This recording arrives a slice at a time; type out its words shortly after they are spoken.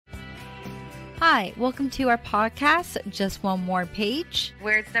Hi, welcome to our podcast, Just One More Page.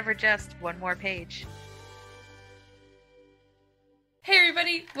 Where it's never just one more page. Hey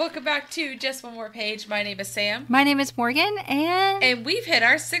everybody, welcome back to Just One More Page. My name is Sam. My name is Morgan, and we've hit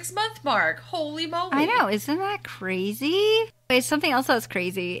our 6-month mark. Holy moly. I know, isn't that crazy? Wait, something else that's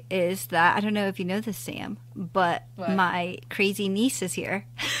crazy is that, I don't know if you know this, Sam, but my crazy niece is here.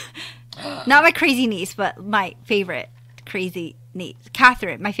 Not my crazy niece, but my favorite crazy niece,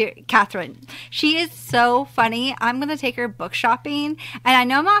 Catherine, my favorite Catherine. She is so funny. I'm going to take her book shopping, and I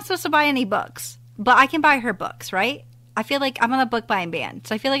know I'm not supposed to buy any books, but I can buy her books, right? I feel like I'm on a book buying ban,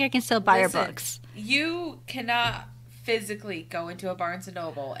 so I feel like I can still buy her books. You cannot physically go into a Barnes &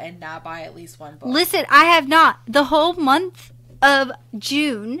 Noble and not buy at least one book. Listen, I have not. The whole month of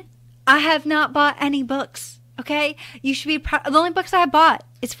June, I have not bought any books, okay? You should be proud. The only books I have bought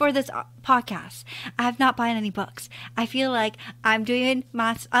is for this podcast. I have not bought any books. I feel like I'm doing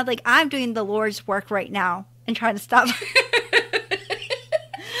I'm doing the Lord's work right now and trying to stop.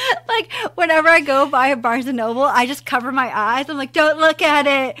 Like, whenever I go by a Barnes & Noble, I just cover my eyes. I'm like, don't look at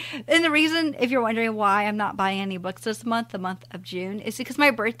it. And the reason, if you're wondering why I'm not buying any books this month, the month of June, is because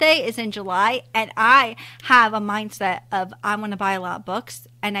my birthday is in July, and I have a mindset of I want to buy a lot of books,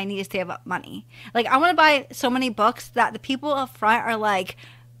 and I need to save up money. Like, I want to buy so many books that the people up front are like,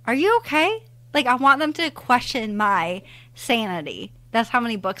 are you okay? Like, I want them to question my sanity. That's how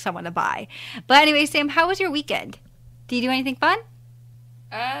many books I want to buy. But anyway, Sam, how was your weekend? Did you do anything fun?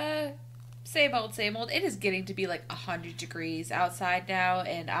 Same old, same old. It is getting to be like 100 degrees outside now,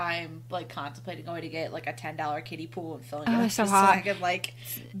 and I'm like contemplating going to get like a $10 kiddie pool and filling it up so just hot. so I could like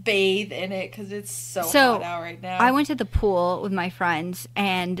bathe in it because it's so hot out right now. I went to the pool with my friends,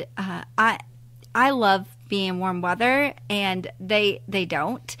 and I love being in warm weather, and they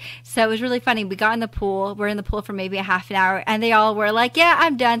don't. So it was really funny. We got in the pool. We're in the pool for maybe a half an hour, and they all were like, yeah,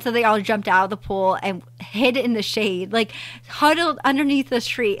 I'm done. So they all jumped out of the pool and hid in the shade, like huddled underneath the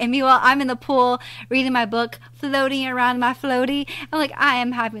tree. And meanwhile, I'm in the pool reading my book, floating around my floaty. I'm like, I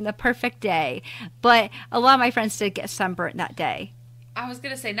am having the perfect day. But a lot of my friends did get sunburnt that day. I was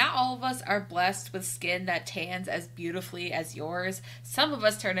going to say, not all of us are blessed with skin that tans as beautifully as yours. Some of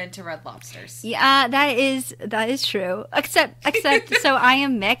us turn into red lobsters. Yeah, that is true. Except so I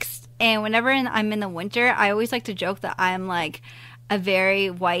am mixed, and whenever I'm in the winter, I always like to joke that I'm like a very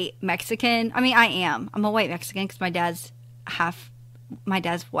white Mexican. I mean, I am. I'm a white Mexican because my dad's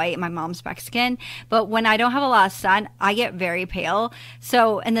white and my mom's Mexican. But when I don't have a lot of sun, I get very pale.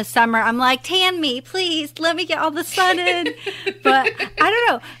 So in the summer, I'm like, tan me, please. Let me get all the sun in. But I don't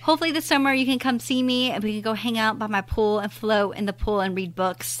know. Hopefully this summer you can come see me and we can go hang out by my pool and float in the pool and read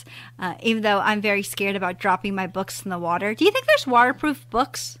books. Even though I'm very scared about dropping my books in the water. Do you think there's waterproof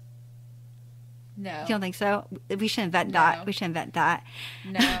books? No. You don't think so? We should invent that. We should invent that.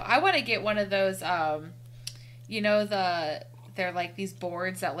 No. I want to get one of those, they're like these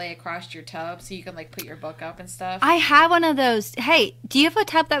boards that lay across your tub so you can like put your book up and stuff. I have one of those. Hey, do you have a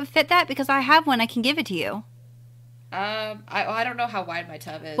tub that would fit that? Because I have one. I can give it to you. I don't know how wide my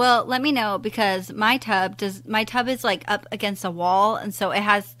tub is. Well, let me know, because my tub is like up against a wall, and so it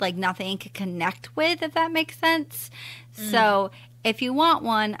has like nothing to connect with, if that makes sense. So if you want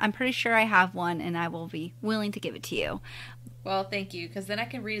one, I'm pretty sure I have one, and I will be willing to give it to you. Well, thank you, because then I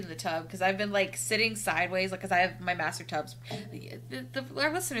can read in the tub, because I've been, like, sitting sideways, like, because I have my master tubs.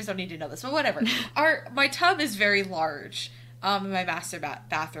 Our listeners don't need to know this, but whatever. My tub is very large in my master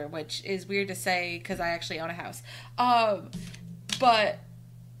bathroom, which is weird to say, because I actually own a house. But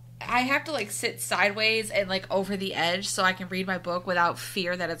I have to, like, sit sideways and, like, over the edge so I can read my book without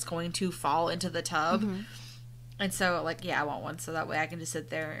fear that it's going to fall into the tub. Mm-hmm. And so, like, yeah, I want one so that way I can just sit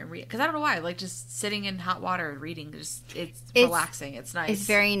there and read. Because I don't know why. Like, just sitting in hot water and reading, it's relaxing. It's nice. It's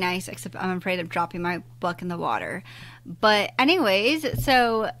very nice, except I'm afraid of dropping my book in the water. But anyways,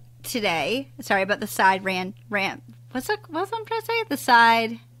 so today, sorry about the side rant. What's I'm trying to say? The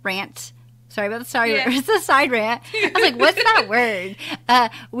side rant. Sorry about the side rant. It's the side rant. I was like, what's that word?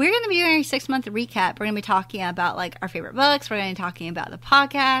 We're going to be doing a 6-month recap. We're going to be talking about, like, our favorite books. We're going to be talking about the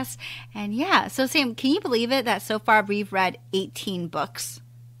podcast. And, yeah. So, Sam, can you believe it that so far we've read 18 books?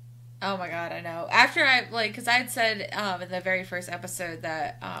 Oh, my God, I know. After because I had said in the very first episode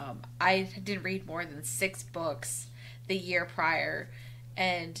that I didn't read more than 6 books the year prior.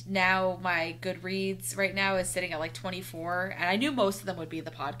 And now my Goodreads right now is sitting at like 24, and I knew most of them would be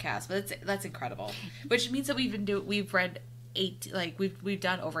the podcast, but that's incredible. Which means that we've read 8, like we've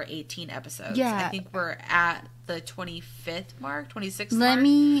done over 18 episodes. Yeah, I think we're at the 25th mark, 26th. Let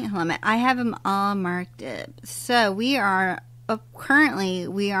me. I have them all marked up. So we are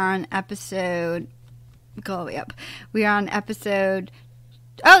currently on episode. Go way up. We are on episode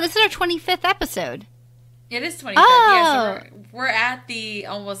Oh, this is our 25th episode. It is 25th. Oh. Yeah, so we're at the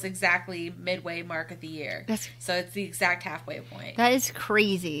almost exactly midway mark of the year. So it's the exact halfway point. That is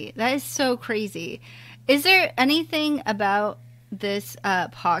crazy. That is so crazy. Is there anything about this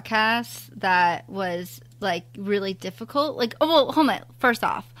podcast that was like really difficult? Like, oh, well, hold on. First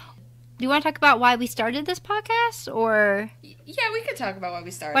off, do you want to talk about why we started this podcast, or? Yeah, we could talk about why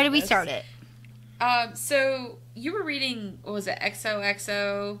we started. Why did we start it? So you were reading, what was it,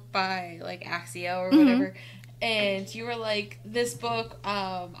 XOXO by like Axio or whatever, and you were like, this book,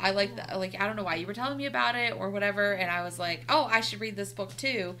 I like I don't know why you were telling me about it or whatever, and I was like, oh, I should read this book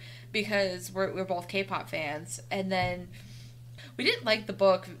too because we're both K-pop fans, and then we didn't like the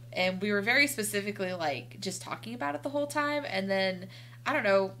book, and we were very specifically like just talking about it the whole time, and then I don't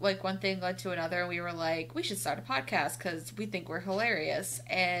know, like one thing led to another, and we were like, we should start a podcast because we think we're hilarious.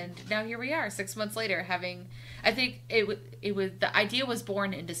 And now here we are, 6 months later, having, I think it was the idea was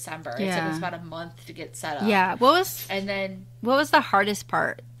born in December. Yeah. It took us about a month to get set up. Yeah. What was the hardest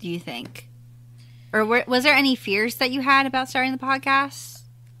part, do you think? Or was there any fears that you had about starting the podcast?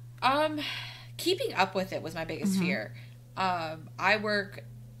 Keeping up with it was my biggest fear. I work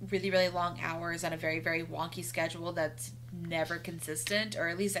really, really long hours on a very, very wonky schedule that's never consistent, or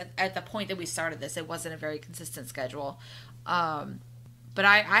at least at the point that we started this, it wasn't a very consistent schedule. But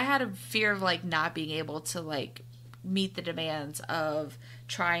I had a fear of like not being able to like meet the demands of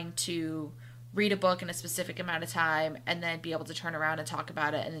trying to read a book in a specific amount of time and then be able to turn around and talk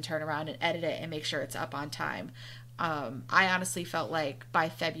about it and then turn around and edit it and make sure it's up on time. I honestly felt like by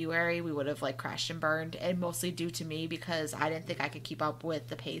February we would have like crashed and burned, and mostly due to me because I didn't think I could keep up with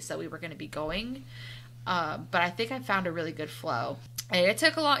the pace that we were going to be going. But I think I found a really good flow. And it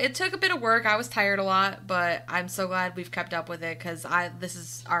took a bit of work. I was tired a lot, but I'm so glad we've kept up with it because this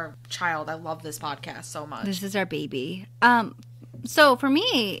is our child. I love this podcast so much. This is our baby. So for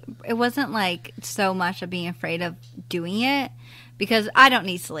me, it wasn't like so much of being afraid of doing it because I don't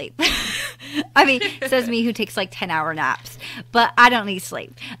need sleep. I mean, says me who takes like 10-hour naps, but I don't need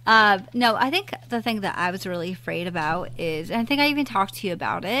sleep. No, I think the thing that I was really afraid about is, and I think I even talked to you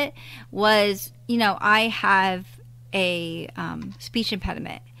about it, was, I have a speech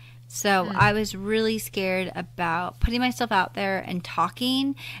impediment. So I was really scared about putting myself out there and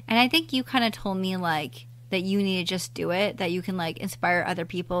talking. And I think you kind of told me like that you need to just do it, that you can like inspire other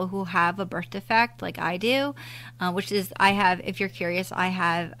people who have a birth defect like I do, which is if you're curious,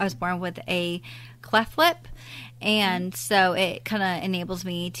 I was born with a cleft lip. And so it kind of enables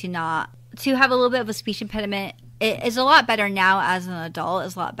me to have a little bit of a speech impediment. It is a lot better now as an adult.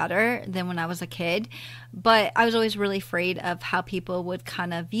 It's a lot better than when I was a kid. But I was always really afraid of how people would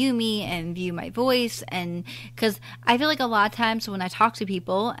kind of view me and view my voice. And because I feel like a lot of times when I talk to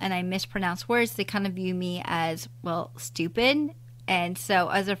people and I mispronounce words, they kind of view me as, well, stupid. And so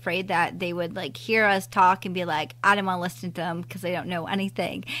I was afraid that they would like hear us talk and be like, I don't want to listen to them because they don't know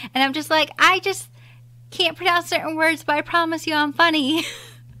anything. And I'm just like, I just can't pronounce certain words, but I promise you I'm funny.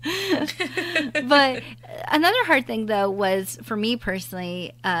 But another hard thing though was for me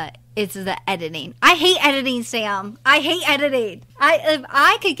personally is the editing. I hate editing, Sam. I hate editing. If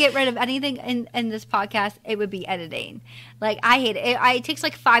I could get rid of anything in this podcast, it would be editing. Like I hate it. It takes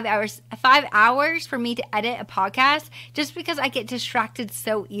like 5 hours. 5 hours for me to edit a podcast just because I get distracted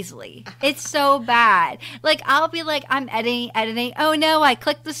so easily. It's so bad. Like I'll be like, I'm editing. Oh no, I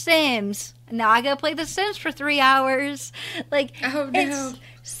clicked The Sims. Now I gotta play The Sims for 3 hours. Like, oh no. It's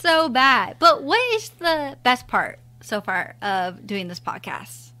so bad. But what is the best part so far of doing this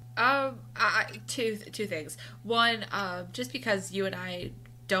podcast? Two things. One, just because you and I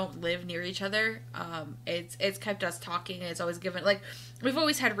don't live near each other, it's kept us talking. It's always given, like, we've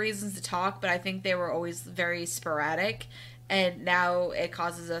always had reasons to talk, but I think they were always very sporadic. And now it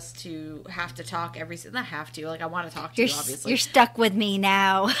causes us to have to talk not have to, like, I want to talk to you, obviously. You're stuck with me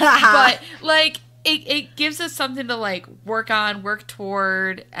now. But, like, it gives us something to, like, work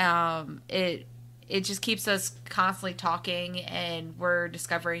toward. It just keeps us constantly talking, and we're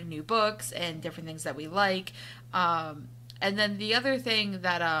discovering new books and different things that we like. And then the other thing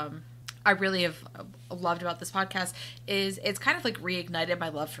that I really have loved about this podcast is it's kind of like reignited my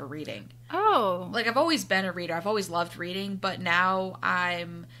love for reading. Oh. Like, I've always been a reader. I've always loved reading, but now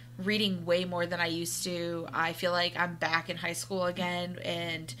I'm reading way more than I used to. I feel like I'm back in high school again,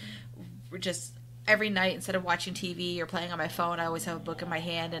 and every night, instead of watching TV or playing on my phone, I always have a book in my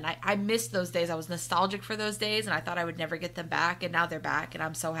hand. And I miss those days. I was nostalgic for those days, and I thought I would never get them back. And now they're back, and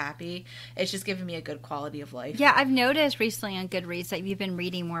I'm so happy. It's just giving me a good quality of life. Yeah, I've noticed recently on Goodreads that you've been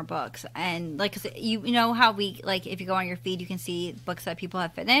reading more books. And, like, 'cause you know how we, like, if you go on your feed, you can see books that people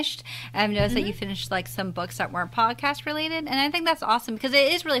have finished. And I've noticed that you finished, like, some books that weren't podcast related. And I think that's awesome because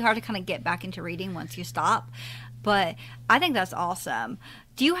it is really hard to kind of get back into reading once you stop. But I think that's awesome.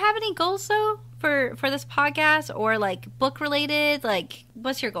 Do you have any goals, though, for this podcast, or like book related? Like,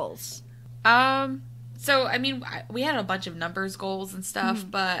 what's your goals? So I mean, we had a bunch of numbers goals and stuff,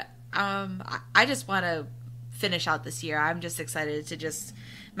 but I just want to finish out this year. I'm just excited to just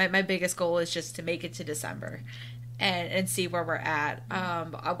my biggest goal is just to make it to December and see where we're at.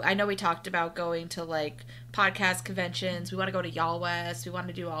 I know we talked about going to like podcast conventions. We want to go to Y'all West. We want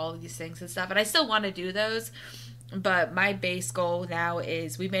to do all of these things and stuff, and I still want to do those. But my base goal now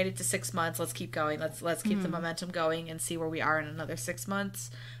is we made it to 6 months. Let's keep going. Let's keep the momentum going and see where we are in another 6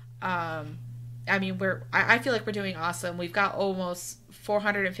 months. I mean, I feel like we're doing awesome. We've got almost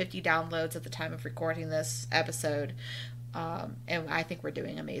 450 downloads at the time of recording this episode. And I think we're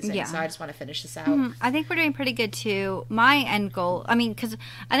doing amazing. Yeah. So I just want to finish this out. I think we're doing pretty good too. My end goal, I mean, because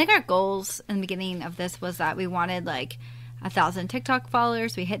I think our goals in the beginning of this was that we wanted like 1,000 TikTok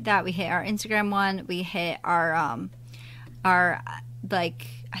followers. We hit that. We hit our Instagram one. We hit our like,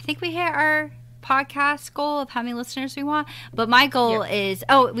 I think we hit our podcast goal of how many listeners we want. But my goal is,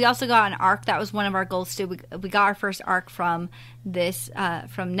 we also got an ARC. That was one of our goals too. We got our first ARC from this,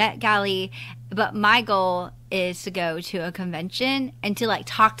 from NetGalley. But my goal is to go to a convention and to like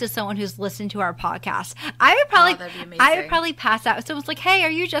talk to someone who's listened to our podcast. I would probably pass out. If someone's like, "Hey, are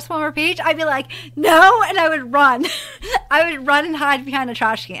you just one more page?" I'd be like, "No," and I would run. I would run and hide behind a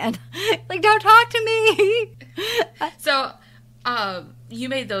trash can. Like, don't talk to me. So, you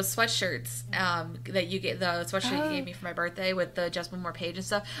made those sweatshirts that you get, the sweatshirt you gave me for my birthday with the just one more page and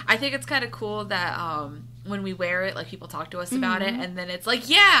stuff. I think it's kind of cool that when we wear it, like, people talk to us about it, and then it's like,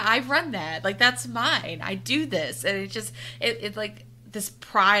 yeah, I've run that, like, that's mine, I do this, and it just it's like this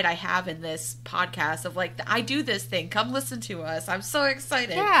pride I have in this podcast of like, I do this thing, come listen to us, I'm so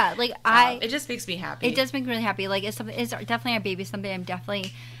excited. Yeah, like it just makes me happy. It does make me really happy. Like, it's definitely our baby, something I'm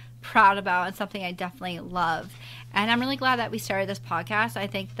definitely proud about and something I definitely love. And I'm really glad that we started this podcast. I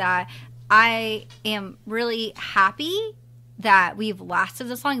think that I am really happy that we've lasted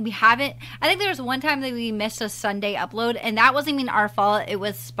this long. I think there was one time that we missed a Sunday upload, and that wasn't even our fault. It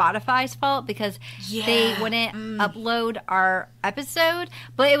was Spotify's fault because they wouldn't upload our episode,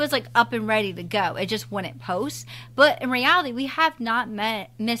 but it was like up and ready to go. It just wouldn't post. But in reality, we have not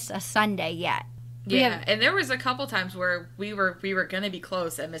missed a Sunday yet. And there was a couple times where we were going to be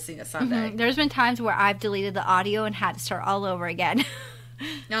close at missing a Sunday. There's been times where I've deleted the audio and had to start all over again.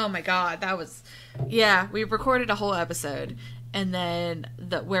 Oh my god, that was we recorded a whole episode, and then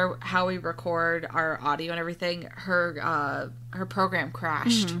how we record our audio and everything, her program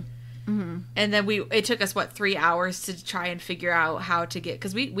crashed. And then it took us 3 hours to try and figure out how to get,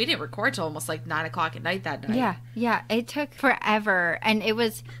 because we didn't record till almost like 9:00 at night that night. Yeah, it took forever, and it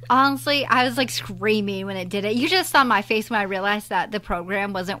was, honestly, I was like screaming when it did it. You just saw my face when I realized that the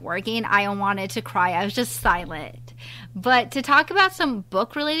program wasn't working. I wanted to cry. I was just silent. But to talk about some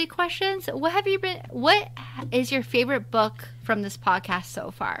book related questions, what is your favorite book from this podcast so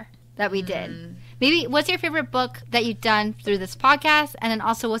far that we did? Maybe what's your favorite book that you've done through this podcast? And then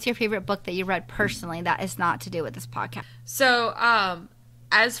also, what's your favorite book that you read personally that is not to do with this podcast? So,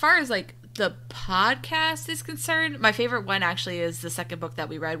 as far as like the podcast is concerned, my favorite one actually is the second book that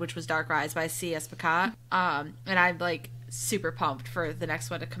we read, which was Dark Rise by C.S. Pacat. And I'm like super pumped for the next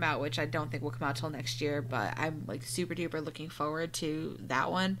one to come out, which I don't think will come out till next year, but I'm like super duper looking forward to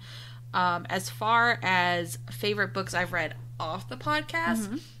that one. As far as favorite books I've read off the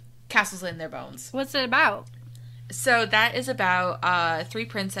podcast, Castles in Their Bones. What's it about? So that is about 3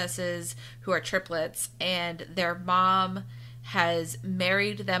 princesses who are triplets, and their mom has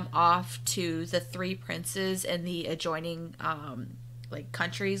married them off to the 3 princes in the adjoining like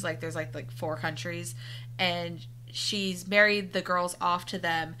countries. Like there's like 4 countries, and she's married the girls off to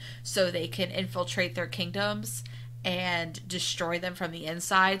them so they can infiltrate their kingdoms and destroy them from the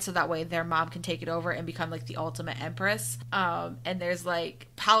inside, so that way their mom can take it over and become like the ultimate empress. And there's like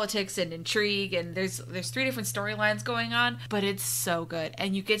politics and intrigue, and there's 3 different storylines going on, but it's so good.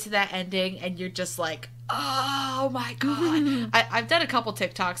 And you get to that ending and you're just like, oh my god. I've done a couple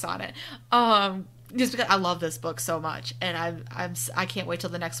TikToks on it, just because I love this book so much, and I can't wait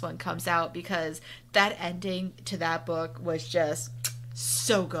till the next one comes out, because that ending to that book was just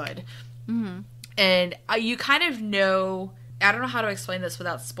so good. And you kind of know I don't know how to explain this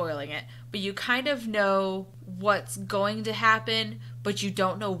without spoiling it, but you kind of know what's going to happen, but you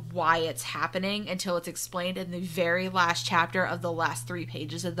don't know why it's happening until it's explained in the very last chapter of the last 3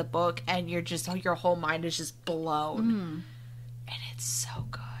 pages of the book, and your whole mind is just blown. And it's so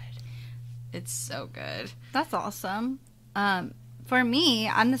good. It's so good. That's awesome. For me,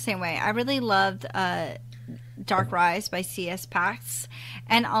 I'm the same way. I really loved Dark Rise by C.S. Pax.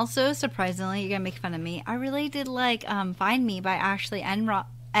 And also, surprisingly, you're going to make fun of me, I really did like Find Me by Ashley N.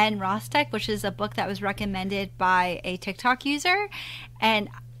 Rostek, which is a book that was recommended by a TikTok user. And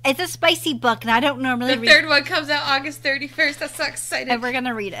it's a spicy book, and I don't normally read. The third one comes out August 31st. That's so excited. And we're going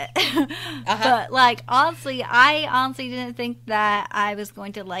to read it. But, like, honestly, I honestly didn't think that I was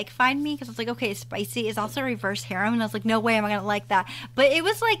going to like Find Me, because I was like, okay, spicy is also reverse harem, and I was like, no way am I going to like that. But it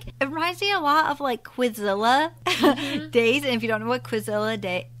was like, it reminds me a lot of, like, Quizilla days, and if you don't know what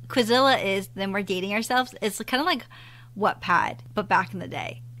Quizilla is, then we're dating ourselves. It's kind of like Wattpad, but back in the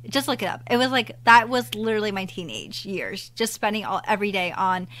day. Just look it up. It was like, that was literally my teenage years, just spending every day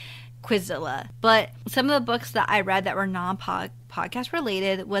on Quizilla. But some of the books that I read that were non-podcast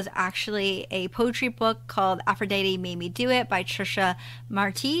related was actually a poetry book called Aphrodite Made Me Do It by Trisha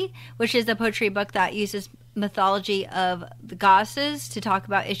Marti, which is a poetry book that uses mythology of the goddesses to talk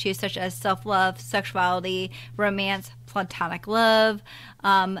about issues such as self-love, sexuality, romance, platonic love.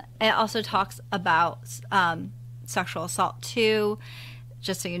 It also talks about sexual assault too.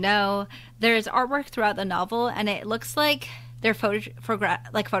 Just so you know, there's artwork throughout the novel, and it looks like they're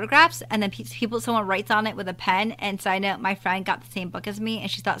photographs, and then someone writes on it with a pen. And side note, my friend got the same book as me, and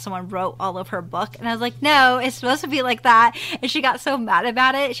she thought someone wrote all over her book. And I was like, no, it's supposed to be like that. And she got so mad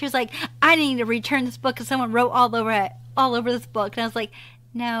about it. She was like, I need to return this book because someone wrote all over this book. And I was like,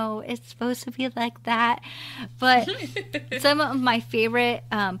 no, it's supposed to be like that. But some of my favorite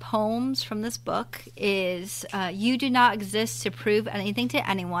poems from this book is You do not exist to prove anything to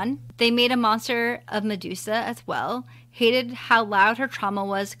anyone. They made a monster of Medusa as well. Hated how loud her trauma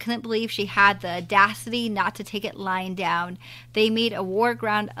was. Couldn't believe she had the audacity not to take it lying down. They made a war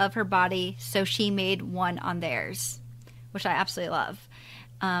ground of her body, so she made one on theirs, which I absolutely love.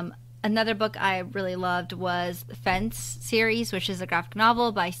 Another book I really loved was the Fence series, which is a graphic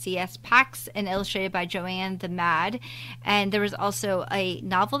novel by C.S. Pax and illustrated by Joanne the Mad. And there was also a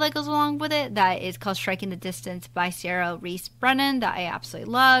novel that goes along with it that is called Striking the Distance by Sarah Reese Brennan that I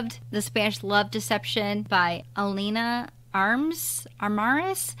absolutely loved. The Spanish Love Deception by Elena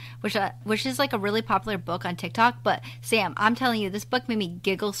Armaris, which is like a really popular book on TikTok. But Sam, I'm telling you, this book made me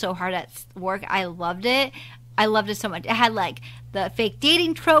giggle so hard at work. I loved it. I loved it so much. It had like the fake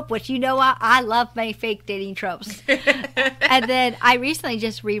dating trope, which you know what? I love my fake dating tropes. And then I recently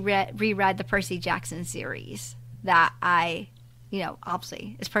just reread the Percy Jackson series that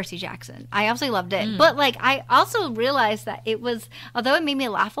obviously is Percy Jackson. I absolutely loved it. But like I also realized that it was, although it made me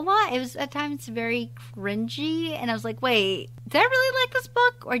laugh a lot, it was at times very cringy. And I was like, wait, did I really like this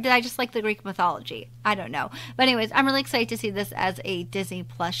book? Or did I just like the Greek mythology? I don't know. But anyways, I'm really excited to see this as a Disney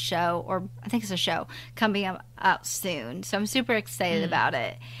Plus show, or I think it's a show coming out soon. So I'm super excited about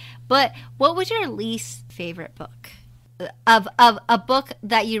it. But what was your least favorite book? Of a book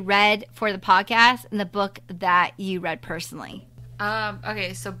that you read for the podcast and the book that you read personally?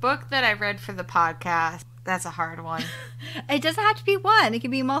 Okay, so book that I read for the podcast, that's a hard one. It doesn't have to be one. It can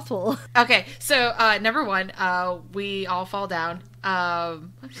be multiple. Okay, so number one, We All Fall Down.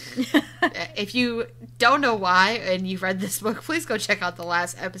 If you don't know why and you've read this book, please go check out the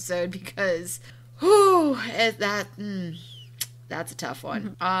last episode because, that's a tough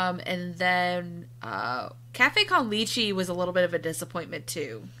one. And then Cafe Con Leche was a little bit of a disappointment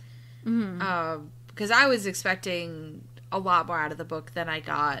too. Because I was expecting a lot more out of the book than I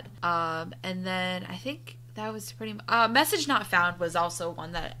got. And then I think that was pretty much... Message Not Found was also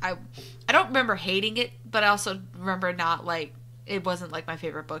one that I don't remember hating it, but I also remember it wasn't like my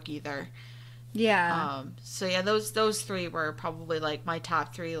favorite book either. Yeah. So yeah, those three were probably like my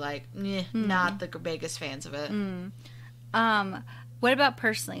top three, not the biggest fans of it. What about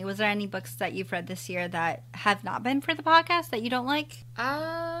personally? Was there any books that you've read this year that have not been for the podcast that you don't like?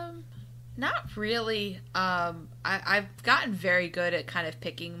 Not really. I've gotten very good at kind of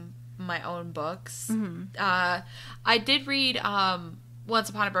picking my own books. I did read Once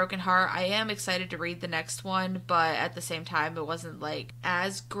Upon a Broken Heart. I am excited to read the next one, but at the same time, it wasn't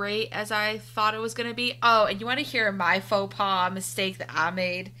as great as I thought it was going to be. Oh, and you want to hear my faux pas mistake that I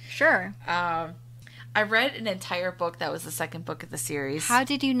made? Sure. I read an entire book that was the second book of the series. How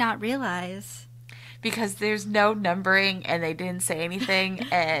did you not realize? Because there's no numbering and they didn't say anything.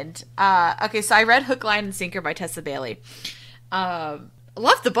 And okay, so I read Hook, Line, and Sinker by Tessa Bailey.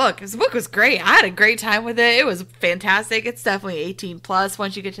 Loved the book. The book was great. I had a great time with it. It was fantastic. It's definitely 18 plus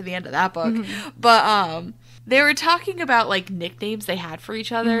once you get to the end of that book. But they were talking about like nicknames they had for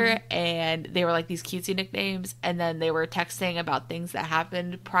each other, and they were like these cutesy nicknames, and then they were texting about things that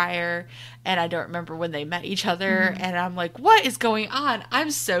happened prior, and I don't remember when they met each other, and I'm like, what is going on? I'm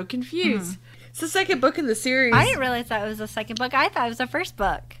so confused. It's the second book in the series. I didn't realize that was the second book. I thought it was the first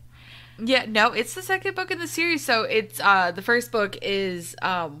book. Yeah, no, it's the second book in the series. So it's the first book is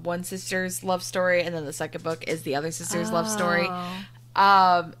one sister's love story, and then the second book is the other sister's love story.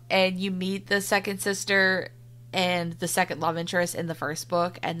 And you meet the second sister and the second love interest in the first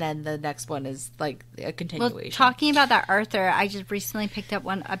book, and then the next one is like a continuation. Well, talking about that Arthur, I just recently picked up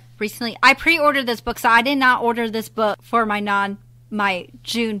one. I pre-ordered this book, so I did not order this book for my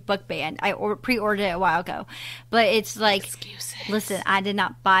June book ban. I pre-ordered it a while ago, but it's like, excuses. Listen, I did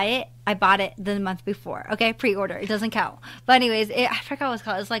not buy it. I bought it the month before. Okay, pre-order. It doesn't count. But anyways, I forgot what it's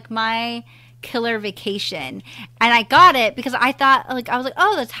called. It's like My Killer Vacation, and I got it because I thought, like, I was like,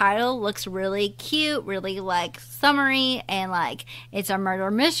 oh, the title looks really cute, really like summery, and like it's a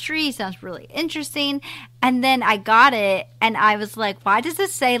murder mystery. Sounds really interesting. And then I got it, and I was like, why does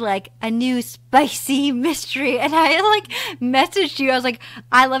it say like a new spicy mystery? And I like messaged you. I was like,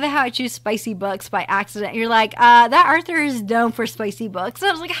 I love it how I choose spicy books by accident. You're like, that Arthur is known for spicy books. And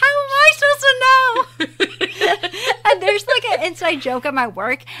I was like, how am I supposed to know? And there's like an inside joke at my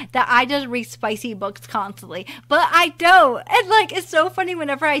work that I just read spicy books constantly, but I don't. And like, it's so funny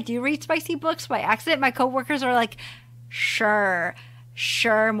whenever I do read spicy books by accident, my coworkers are like, sure,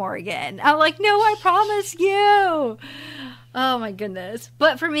 Morgan. I'm like, no, I promise you. Oh my goodness.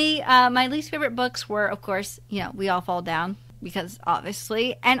 But for me, my least favorite books were, of course, We All Fall Down, because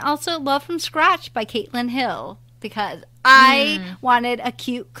obviously, and also Love from Scratch by Caitlin Hill, because I wanted a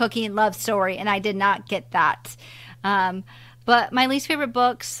cute cooking love story, and I did not get that. But my least favorite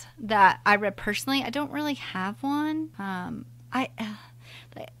books that I read personally, I don't really have one. I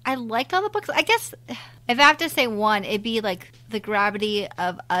liked all the books. I guess if I have to say one, it'd be like The Gravity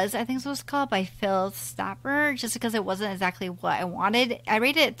of Us, I think is what it's called, by Phil Snapper, just because it wasn't exactly what I wanted. I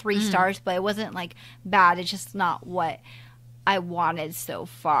rated it 3 stars, but it wasn't like bad. It's just not what I wanted so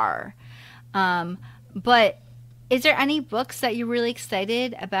far. But is there any books that you're really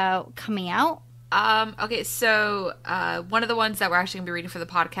excited about coming out? Okay, so one of the ones that we're actually going to be reading for the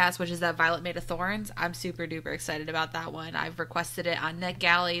podcast, which is that Violet Made of Thorns. I'm super duper excited about that one. I've requested it on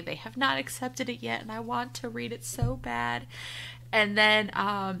NetGalley. They have not accepted it yet, and I want to read it so bad. And then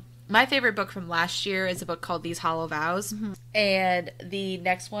my favorite book from last year is a book called These Hollow Vows. And the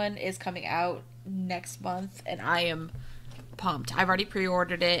next one is coming out next month, and I am pumped. I've already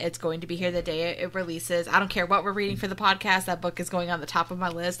pre-ordered it. It's going to be here the day it releases. I don't care what we're reading for the podcast. That book is going on the top of my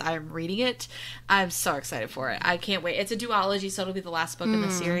list. I am reading it. I'm so excited for it. I can't wait. It's a duology, so it'll be the last book in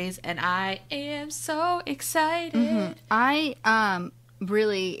the series, and I am so excited. I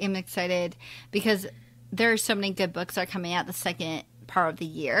really am excited because there are so many good books that are coming out the second part of the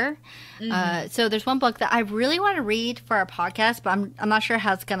year. So there's one book that I really want to read for our podcast, but I'm not sure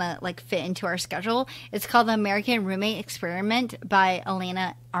how it's gonna like fit into our schedule. It's called The American Roommate Experiment by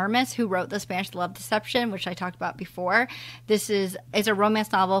Elena Armas, who wrote The Spanish Love Deception, which I talked about before. This is a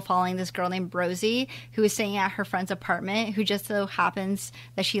romance novel following this girl named Rosie, who is staying at her friend's apartment, who just so happens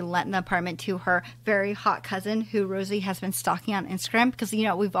that she lent the apartment to her very hot cousin, who Rosie has been stalking on Instagram, because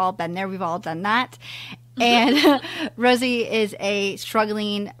we've all been there, we've all done that. And Rosie is a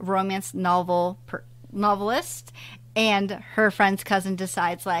struggling romance novelist, and her friend's cousin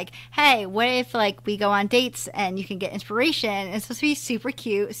decides, like, hey, what if like we go on dates and you can get inspiration? And it's supposed to be super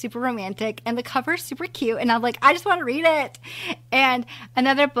cute, super romantic, and the cover's super cute, and I'm like, I just want to read it. And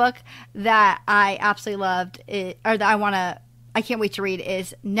another book that I absolutely loved I can't wait to read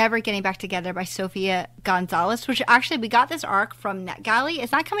is Never Getting Back Together by Sofia Gonzalez, which actually we got this arc from NetGalley.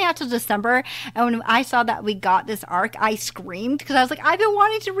 It's not coming out till December. And when I saw that we got this arc, I screamed because I was like, I've been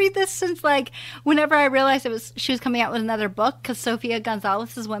wanting to read this since like whenever I realized she was coming out with another book, because Sofia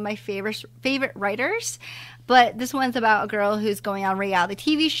Gonzalez is one of my favorite writers. But this one's about a girl who's going on a reality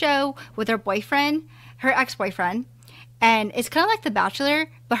TV show with her ex-boyfriend. And it's kind of like The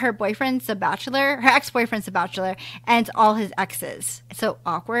Bachelor, but her ex-boyfriend's the Bachelor, and it's all his exes. It's so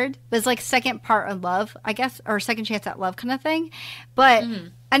awkward. But it's like second part of love, I guess, or second chance at love kind of thing. But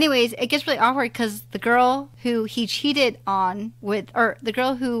anyways, it gets really awkward because the girl who he cheated on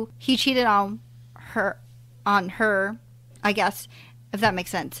her, I guess, if that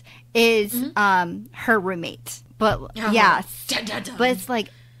makes sense, is her roommate. But yes, but it's like,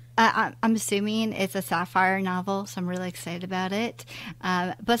 I'm assuming it's a Sapphire novel, so I'm really excited about it.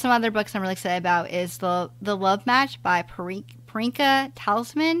 But some other books I'm really excited about is The Love Match by Prinka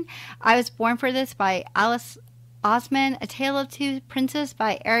Talisman, I Was Born for This by Alice Osman, A Tale of Two Princes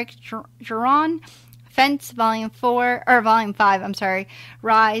by Eric Geron, Fence Volume 5,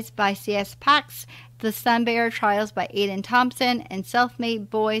 Rise by C.S. Pax, The Sunbearer Trials by Aidan Thompson, and Self-Made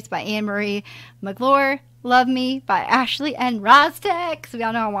Boys by Anne-Marie McGlure. Love Me by Ashley N. Rostek. So we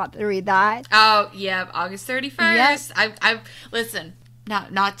all know I want to read that. Oh, yeah, August 31st. Yep. I've listen,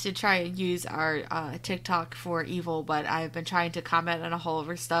 not to try and use our TikTok for evil, but I've been trying to comment on a whole of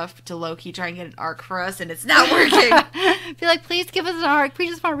her stuff to low-key try and get an arc for us, and it's not working. Be like, please give us an arc. We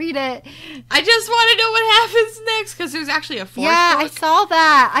just want to read it. I just want to know what happens next, because there's actually a fourth book. I saw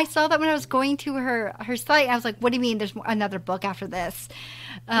that. I saw that when I was going to her site. I was like, what do you mean there's another book after this?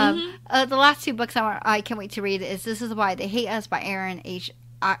 The last 2 books I can't wait to read is This Is Why They Hate Us by Aaron H.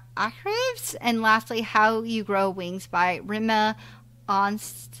 Ackreeves, and lastly, How You Grow Wings by Rima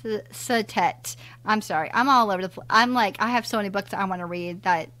Onsatet. I'm sorry, I'm all over the place. I'm like, I have so many books I want to read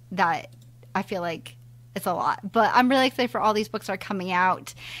that I feel like it's a lot. But I'm really excited for all these books that are coming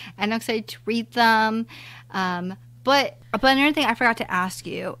out, and I'm excited to read them. But another thing I forgot to ask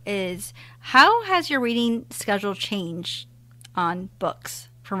you is, how has your reading schedule changed on books,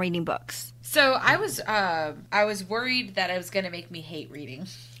 from reading books? So I was worried that it was going to make me hate reading.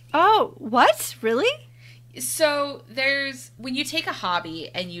 Oh, what? Really? So when you take a hobby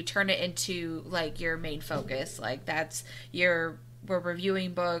and you turn it into like your main focus, like we're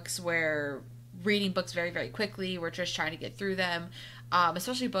reviewing books, we're reading books very, very quickly, we're just trying to get through them,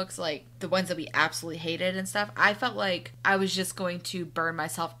 especially books like the ones that we absolutely hated and stuff. I felt like I was just going to burn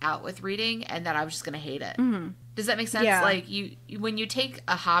myself out with reading, and that I was just going to hate it. Mm-hmm. Does that make sense? Yeah. Like when you take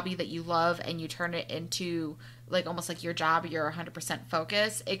a hobby that you love and you turn it into like almost like your job, your 100%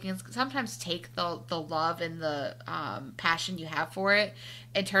 focus, it can sometimes take the love and the passion you have for it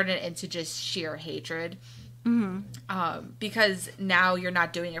and turn it into just sheer hatred. Mm-hmm. Because now you're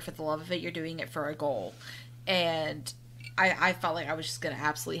not doing it for the love of it, you're doing it for a goal. And I felt like I was just going to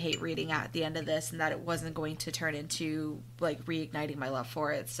absolutely hate reading at the end of this, and that it wasn't going to turn into like reigniting my love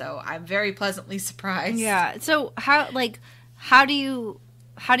for it. So I'm very pleasantly surprised. Yeah. So how do you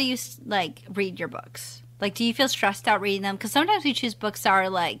like read your books? Like, do you feel stressed out reading them? Because sometimes we choose books that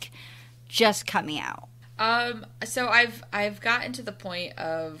are like just coming out. So I've gotten to the point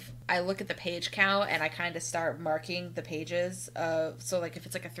of I look at the page count and I kind of start marking the pages. So like if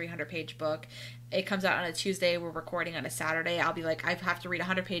it's like a 300-page book, it comes out on a Tuesday, we're recording on a Saturday, I'll be like, I have to read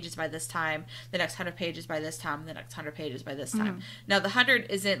 100 pages by this time, the next 100 pages by this time, the next 100 pages by this time. Mm-hmm. Now the 100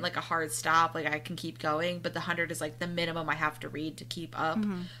 isn't like a hard stop, like I can keep going, but the 100 is like the minimum I have to read to keep up.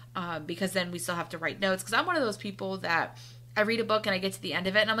 Mm-hmm. Because then we still have to write notes, because I'm one of those people that I read a book and I get to the end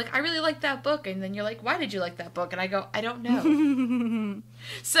of it and I'm like, I really like that book. And then you're like, why did you like that book? And I go, I don't know.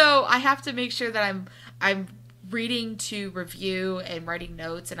 So I have to make sure that I'm reading to review and writing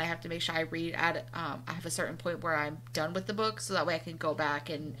notes, and I have to make sure I read at I have a certain point where I'm done with the book, so that way I can go back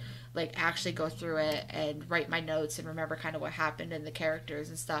and like actually go through it and write my notes and remember kind of what happened and the characters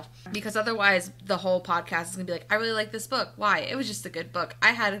and stuff, because otherwise the whole podcast is gonna be like, I really like this book. Why? It was just a good book.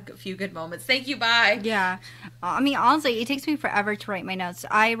 I had a few good moments. Thank you. Bye. Yeah. I mean, honestly, it takes me forever to write my notes.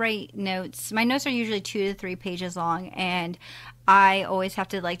 I write notes. My notes are usually 2 to 3 pages long, and I always have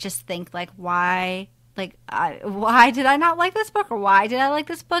to like just think like, why did I not like this book, or why did I like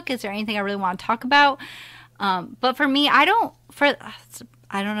this book? Is there anything I really want to talk about? But for me, I don't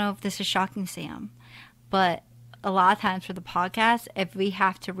know if this is shocking, Sam, but a lot of times for the podcast, if we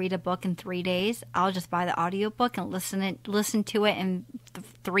have to read a book in 3 days, I'll just buy the audiobook and listen to it in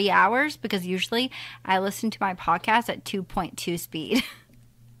 3 hours, because usually I listen to my podcast at 2.2 speed.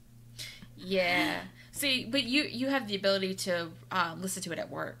 Yeah. See, but you have the ability to listen to it at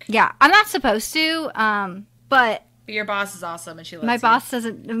work. Yeah, I'm not supposed to, but your boss is awesome, and she lets my boss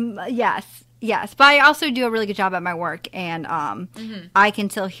doesn't. Yes, but I also do a really good job at my work, and I can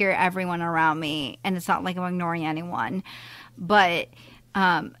still hear everyone around me, and it's not like I'm ignoring anyone. But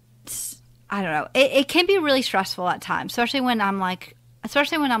I don't know. It can be really stressful at times, especially when I'm like,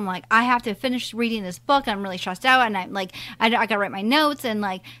 I have to finish reading this book, and I'm really stressed out, and I'm like, I gotta write my notes, and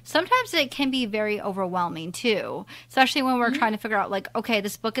like sometimes it can be very overwhelming too, especially when we're trying to figure out like, okay,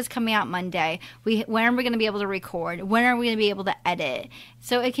 this book is coming out Monday. When are we going to be able to record? When are we going to be able to edit?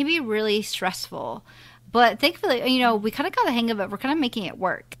 So it can be really stressful. But thankfully, we kind of got the hang of it. We're kind of making it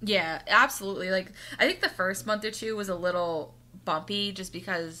work. Yeah, absolutely. Like, I think the first month or two was a little bumpy, just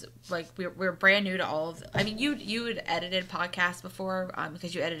because like we're brand new to all of I mean, you had edited podcasts before,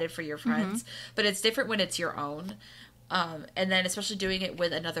 because you edited for your friends, but it's different when it's your own. And then especially doing it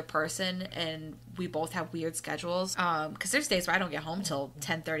with another person, and we both have weird schedules. Because there's days where I don't get home till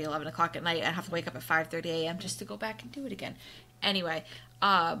 10:30, 11 o'clock at night, and I have to wake up at 5:30 a.m. just to go back and do it again. Anyway,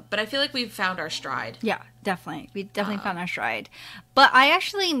 but I feel like we've found our stride. Yeah, definitely. We definitely found our stride. But I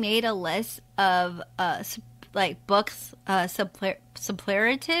actually made a list of like books,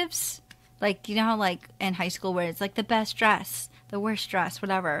 superlatives. Like, you know how like in high school where it's like the best dress, the worst dress,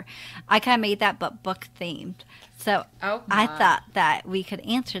 whatever. I kind of made that, but book themed. So I thought that we could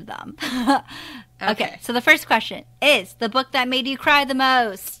answer them. Okay, so the first question is the book that made you cry the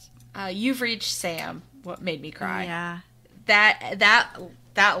most. You've Reached Sam. What made me cry? Yeah. That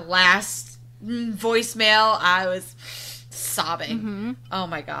last voicemail, I was sobbing. Mm-hmm. Oh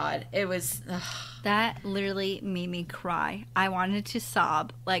my god, it was. That literally made me cry. I wanted to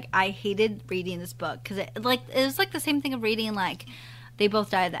sob. Like, I hated reading this book because it was like the same thing of reading like They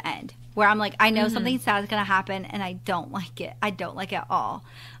Both Die at the End, where I'm like, I know something sad is gonna happen, and I don't like it. I don't like it at all.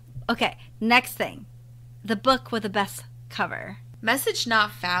 Okay, next thing, the book with the best cover. Message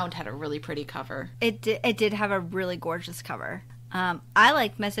Not Found had a really pretty cover. It did have a really gorgeous cover. I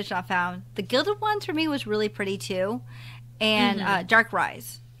like Message Not Found. The Gilded Ones for me was really pretty too, and Dark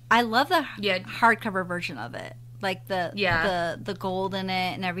Rise. I love the hardcover version of it, like the gold in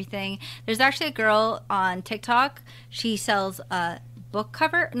it and everything. There's actually a girl on TikTok. She sells not book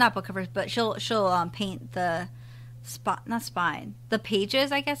covers, but she'll paint the the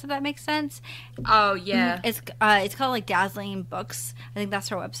pages, I guess, if that makes sense. Oh yeah, it's called like Dazzling Books. I think that's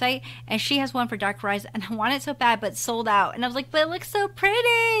her website, and she has one for Dark Rise, and I want it so bad, but it's sold out. And I was like, but it looks so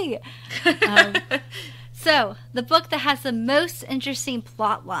pretty. So, the book that has the most interesting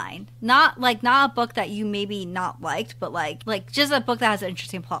plot line. Not a book that you maybe not liked, but like just a book that has an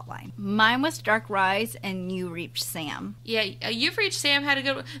interesting plot line. Mine was Dark Rise and You Reached Sam. Yeah, You've Reached Sam had a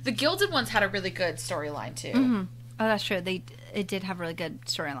good one. The Gilded Ones had a really good storyline, too. Mm-hmm. Oh, that's true. It did have a really good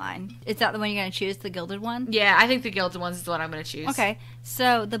storyline. Is that the one you're going to choose, the Gilded one? Yeah, I think the Gilded Ones is the one I'm going to choose. Okay.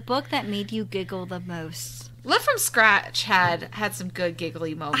 So, the book that made you giggle the most. Love from Scratch had some good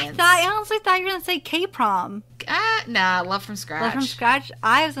giggly moments. I honestly thought you were going to say K-Prom. Nah, Love from Scratch. Love from Scratch?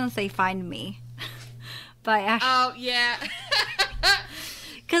 I was going to say Find Me. By Ashley. Oh, yeah.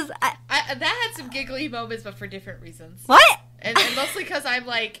 Because that had some giggly moments, but for different reasons. What? And mostly because I'm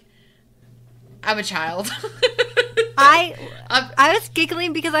a child. I was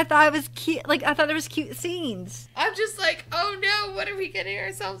giggling because I thought it was cute. Like, I thought there was cute scenes. I'm just like, oh no, what are we getting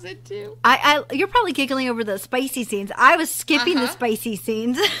ourselves into? You're probably giggling over the spicy scenes. I was skipping the spicy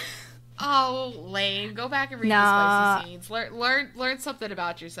scenes. Oh, Lane, go back and read the spicy scenes. Learn something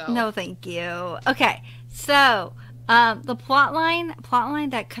about yourself. No, thank you. Okay, so the plot line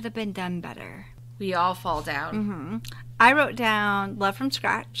that could have been done better. We All Fall Down. Mm-hmm. I wrote down Love from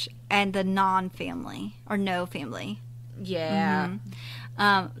Scratch and the non-family or no family. Yeah.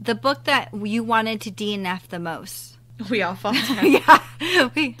 Mm-hmm. The book that you wanted to DNF the most. We All Fall Down. Yeah.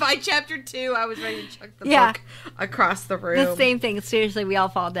 By chapter 2, I was ready to chuck the book across the room. The same thing. Seriously, We All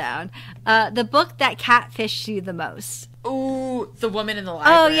Fall Down. The book that catfished you the most. Ooh, The Woman in the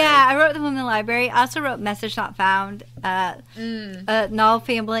Library. Oh, yeah. I wrote The Woman in the Library. I also wrote Message Not Found, No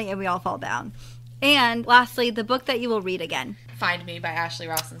Family, and We All Fall Down. And lastly, the book that you will read again. Find Me by Ashley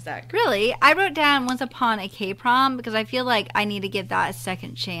Rossensdeck. Really? I wrote down Once Upon a K-Prom because I feel like I need to give that a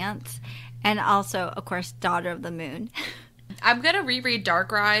second chance. And also, of course, Daughter of the Moon. I'm going to reread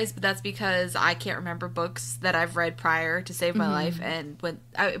Dark Rise, but that's because I can't remember books that I've read prior to save my life. And when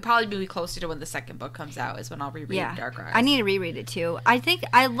it'd probably be closer to when the second book comes out is when I'll reread Dark Rise. I need to reread it too. I think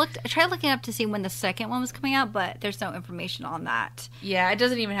I tried looking up to see when the second one was coming out, but there's no information on that. Yeah, it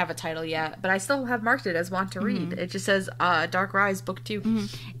doesn't even have a title yet, but I still have marked it as want to read. It just says Dark Rise Book 2.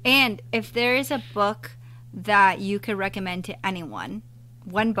 And if there is a book that you could recommend to anyone,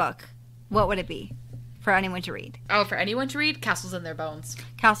 one book, what would it be? For anyone to read. Oh, for anyone to read? Castles in Their Bones.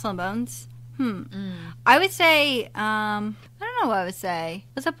 Castle and Bones? I would say, I don't know what I would say.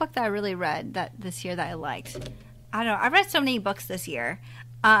 What's a book that I really read this year that I liked? I don't know. I read so many books this year.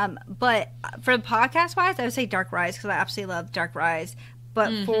 But for podcast-wise, I would say Dark Rise because I absolutely love Dark Rise.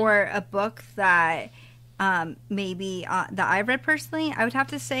 But for a book that maybe that I read personally, I would have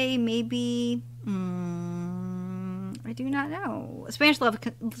to say maybe... I do not know. Spanish Love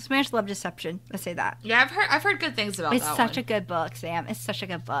Deception. Let's say that. Yeah, I've heard good things about that one. It's such a good book, Sam. It's such a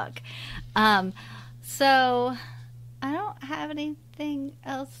good book. So I don't have anything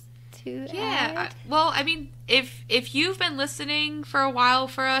else to add. Well, I mean, if you've been listening for a while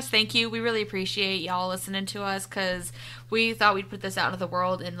for us, thank you. We really appreciate y'all listening to us because we thought we'd put this out into the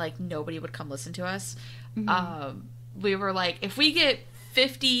world and like nobody would come listen to us. We were like, if we get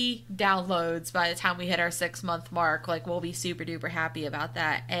 50 downloads by the time we hit our 6-month mark. Like, we'll be super duper happy about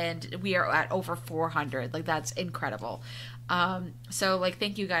that. And we are at over 400. Like, that's incredible. So, like,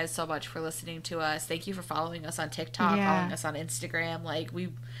 thank you guys so much for listening to us. Thank you for following us on TikTok, following us on Instagram. Like,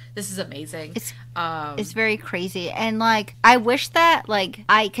 this is amazing. It's very crazy. And, like, I wish that, like,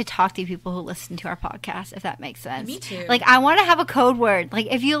 I could talk to people who listen to our podcast, if that makes sense. Me too. Like, I want to have a code word. Like,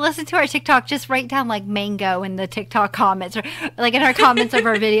 if you listen to our TikTok, just write down, like, mango in the TikTok comments or, like, in our comments of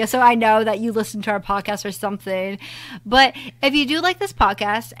our video so I know that you listen to our podcast or something. But if you do like this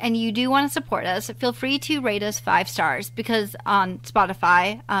podcast and you do want to support us, feel free to rate us 5 stars because on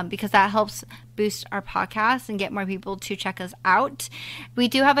Spotify, because that helps boost our podcast and get more people to check us out. We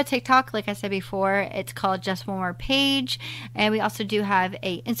do have a TikTok, like I said before. It's called Just One More Page. And we also do have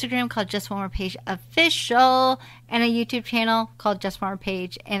a Instagram called Just One More Page Official, and a YouTube channel called Just One More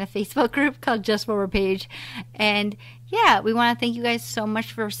Page, and a Facebook group called Just One More Page. And yeah, we want to thank you guys so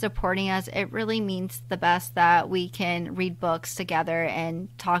much for supporting us. It really means the best that we can read books together and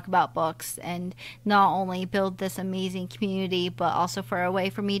talk about books and not only build this amazing community, but also for a way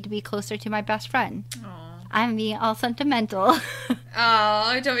for me to be closer to my best friend. Aww. I'm being all sentimental.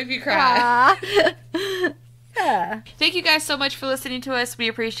 Oh, don't make me cry. Yeah. Thank you guys so much for listening to us. We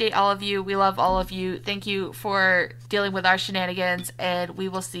appreciate all of you. We love all of you. Thank you for dealing with our shenanigans, and we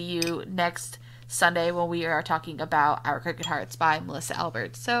will see you next Sunday when we are talking about Our Crooked Hearts by Melissa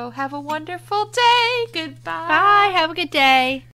Albert. So have a wonderful day. Goodbye. Bye. Have a good day.